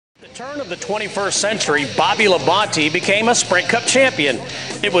turn of the 21st century, Bobby Labonte became a Sprint Cup champion.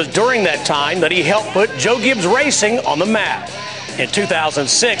 It was during that time that he helped put Joe Gibbs Racing on the map. In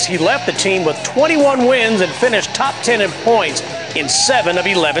 2006, he left the team with 21 wins and finished top 10 in points in 7 of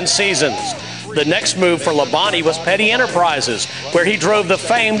 11 seasons. The next move for Labonte was Petty Enterprises, where he drove the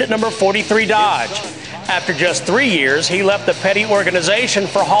famed number 43 Dodge. After just 3 years, he left the Petty organization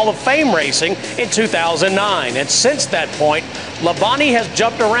for Hall of Fame Racing in 2009. And since that point, Labonte has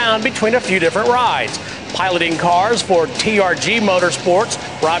jumped around between a few different rides, piloting cars for TRG Motorsports,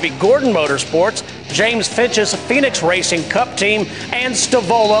 Robbie Gordon Motorsports, James Finch's Phoenix Racing Cup team, and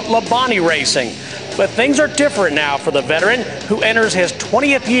Stavola Labonte Racing. But things are different now for the veteran, who enters his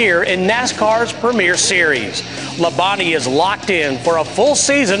 20th year in NASCAR's Premier Series. Labonte is locked in for a full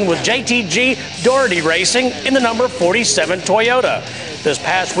season with JTG Doherty Racing in the number 47 Toyota. This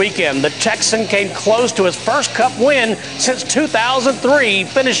past weekend, the Texan came close to his first Cup win since 2003,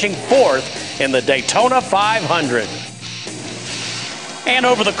 finishing 4th in the Daytona 500. And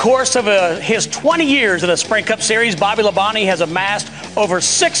over the course of his 20 years in the Sprint Cup Series, Bobby Labonte has amassed over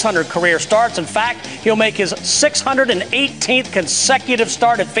 600 career starts. In fact, he'll make his 618th consecutive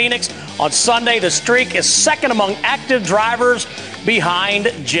start at Phoenix on Sunday. The streak is second among active drivers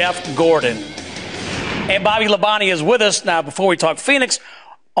behind Jeff Gordon. And Bobby Labonte is with us. Now, before we talk Phoenix,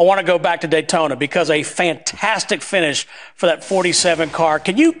 I want to go back to Daytona because a fantastic finish for that 47 car.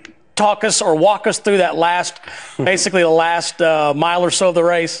 Can you talk us or walk us through that basically the last mile or so of the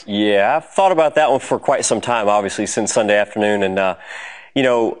race? Yeah, I've thought about that one for quite some time, obviously, since Sunday afternoon.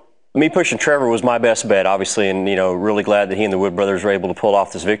 And, me pushing Trevor was my best bet, obviously, and, really glad that he and the Wood brothers were able to pull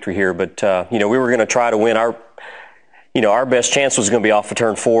off this victory here. But, we were going to try to win. Our best chance was going to be off of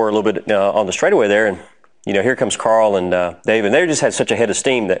turn 4 a little bit on the straightaway there. And, here comes Carl and Dave, and they just had such a head of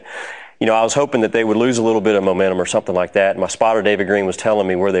steam that, I was hoping that they would lose a little bit of momentum or something like that. My spotter, David Green, was telling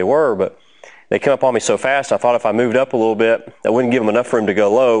me where they were, but they come up on me so fast, I thought if I moved up a little bit, I wouldn't give them enough room to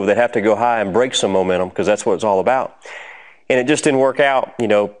go low. They'd have to go high and break some momentum because that's what it's all about. And it just didn't work out,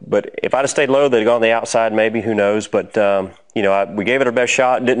 But if I'd have stayed low, they'd have gone on the outside maybe, who knows. But, we gave it our best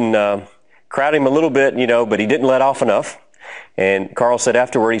shot, didn't crowd him a little bit, but he didn't let off enough. And Carl said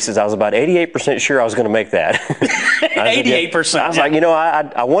afterward, he says, I was about 88% sure I was going to make that. 88%. I was like,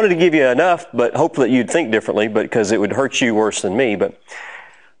 I wanted to give you enough, but hopefully that you'd think differently, but because it would hurt you worse than me. But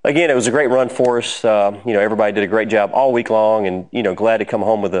again, it was a great run for us. Everybody did a great job all week long, and, glad to come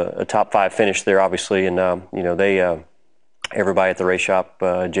home with a top 5 finish there, obviously. And, everybody at the race shop,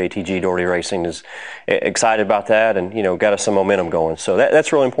 JTG Doherty Racing, is excited about that and, got us some momentum going. So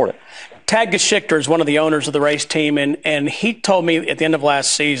that's really important. Tad Geschichter is one of the owners of the race team, and he told me at the end of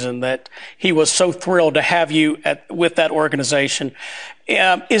last season that he was so thrilled to have you with that organization.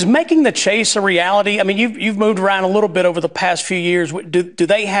 Is making the chase a reality? I mean, you've moved around a little bit over the past few years. Do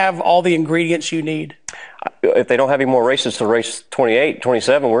they have all the ingredients you need? If they don't have any more races to race 28,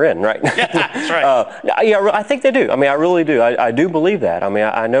 27, we're in, right? Yeah, that's right. I think they do. I mean, I really do. I do believe that. I mean,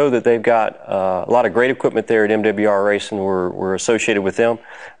 I know that they've got a lot of great equipment there at MWR Racing. We're associated with them.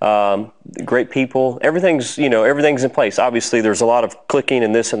 Great people. Everything's in place. Obviously, there's a lot of clicking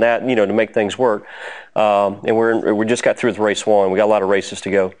and this and that, to make things work. And we just got through with race 1. We got a lot of races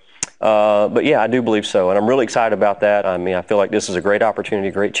to go. But yeah, I do believe so, and I'm really excited about that. I mean, I feel like this is a great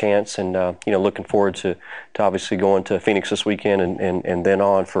opportunity, great chance, and looking forward to obviously going to Phoenix this weekend and then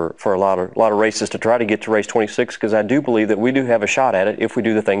on for a lot of races to try to get to race 26, because I do believe that we do have a shot at it if we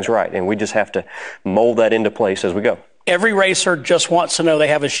do the things right, and we just have to mold that into place as we go. Every racer just wants to know they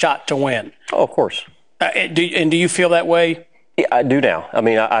have a shot to win. Oh, of course. Do you feel that way? Yeah, I do now. I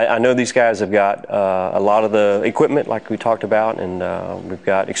mean, I know these guys have got a lot of the equipment like we talked about, and we've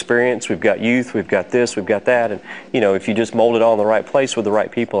got experience, we've got youth, we've got this, we've got that, and if you just mold it all in the right place with the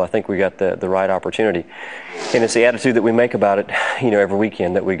right people, I think we got the right opportunity. And it's the attitude that we make about it, every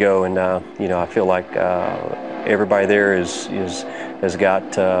weekend that we go, and I feel like everybody there has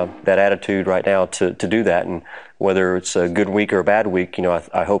got that attitude right now to do that, and whether it's a good week or a bad week,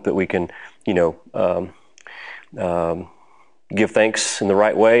 I hope that we can, give thanks in the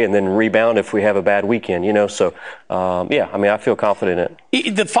right way and then rebound if we have a bad weekend, So, yeah, I mean, I feel confident in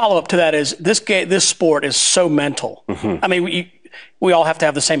it. The follow-up to that is this sport is so mental. Mm-hmm. I mean, we all have to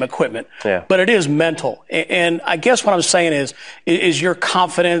have the same equipment, yeah, but it is mental. And I guess what I'm saying is your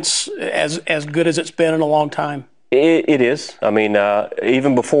confidence as good as it's been in a long time? It is. I mean,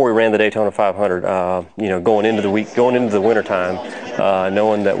 even before we ran the Daytona 500, going into the wintertime,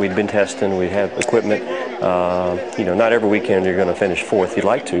 knowing that we'd been testing, we had equipment, Not every weekend you're going to finish fourth. You'd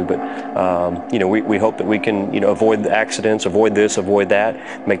like to, but we hope that we can avoid the accidents, avoid this, avoid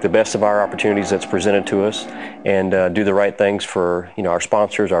that, make the best of our opportunities that's presented to us, and do the right things for our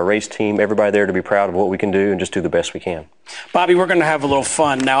sponsors, our race team, everybody there to be proud of what we can do and just do the best we can. Bobby, we're going to have a little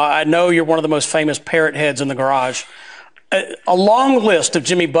fun now. I know you're one of the most famous parrot heads in the garage. A long list of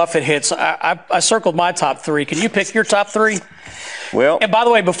Jimmy Buffett hits. I circled my top three. Can you pick your top three? Well, and by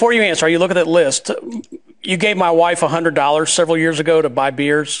the way, before you answer, you look at that list. You gave my wife $100 several years ago to buy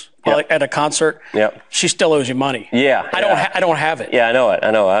beers at a concert. Yep. She still owes you money. Yeah. I don't have it. Yeah, I know it.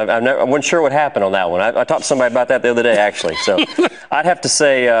 I wasn't sure what happened on that one. I talked to somebody about that the other day, actually. So I'd have to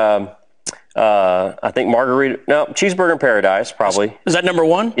say, I think Cheeseburger in Paradise, probably. Is that number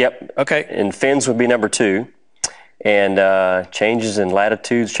one? Yep. Okay. And Finn's would be number two. And Changes in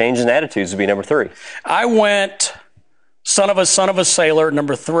Attitudes would be number three. I went Son of a Sailor,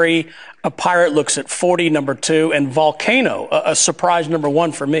 number three. A Pirate Looks at 40, number two. And Volcano, a surprise number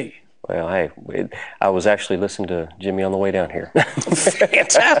one for me. Well, hey, I was actually listening to Jimmy on the way down here.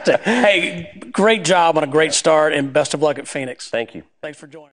 Fantastic. Hey, great job on a great start, and best of luck at Phoenix. Thank you. Thanks for joining.